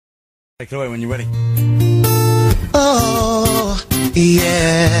Take it away when you're ready. Oh,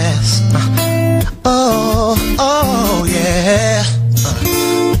 yes. Oh, yeah.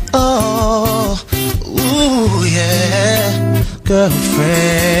 Oh, ooh, yeah.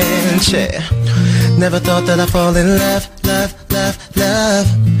 Girlfriend, yeah. Never thought that I'd fall in love.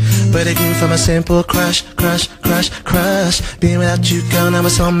 But it grew from a simple crush. Being without you, girl, I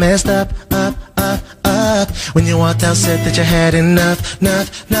was so messed up. When you walked out, said that you had enough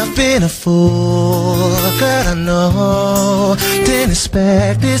being a fool. Girl, I know, didn't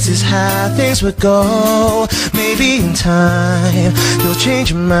expect this is how things would go. Maybe in time, you'll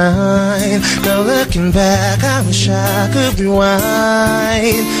change your mind. Girl, looking back, I wish I could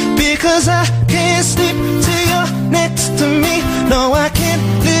rewind. Because I can't sleep till you're next to me. No, I can't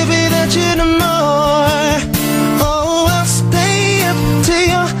live without you no more. Oh, I'll stay up till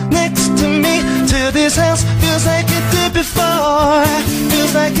you're next to me. Till this house feels like it did before.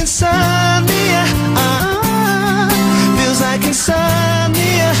 Feels like insomnia. Feels like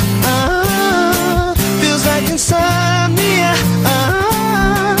insomnia. Feels like insomnia.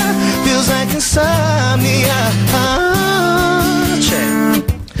 Feels like insomnia.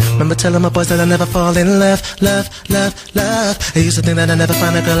 Remember telling my boys that I never fall in love. I used to think that I never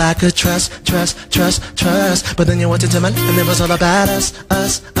find a girl I could trust. But then you walked into my life and it was all about us.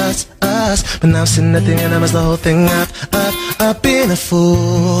 But now I'm sitting there thinking I messed the whole thing up being a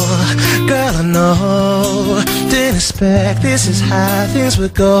fool. Girl, I know, didn't expect this is how things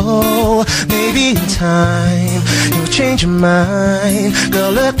would go. Maybe in time, you'll change your mind.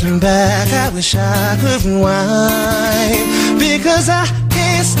 Girl, looking back, I wish I could rewind. Because I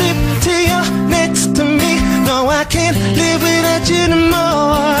can't sleep till you're next to me. No, I can't live without you no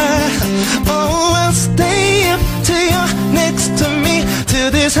more. Oh, I'll stay up till you're next to me. Till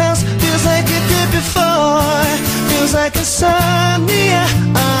this house feels like it did before. Feels like insomnia.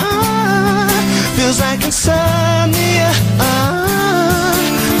 Feels like insomnia.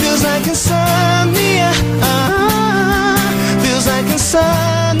 Feels like insomnia. Feels like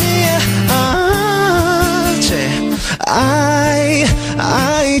insomnia.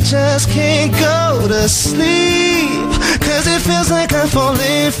 I just can't go to sleep, 'cause it feels like I'm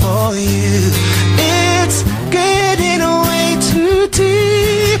falling for you. It's getting way too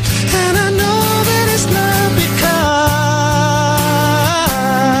deep, and I know that it's not because,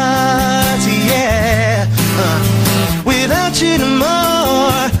 yeah, without you no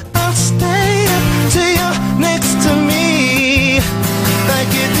more. I'll stay up till you're next to me, like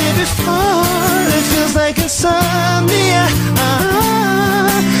you did before. It feels like insomnia.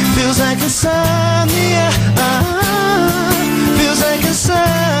 Feels like insomnia. Feels like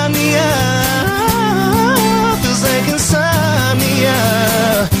insomnia. Feels like insomnia.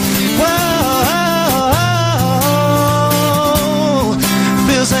 Whoa.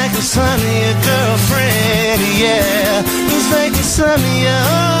 Feels like insomnia, girlfriend, yeah. Feels like insomnia.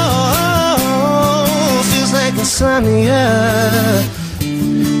 Oh, feels like insomnia.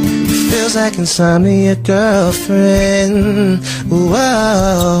 Feels like insomnia, girlfriend. Whoa,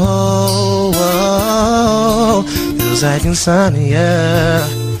 feels like insomnia.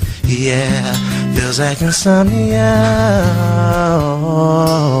 Yeah, feels like insomnia.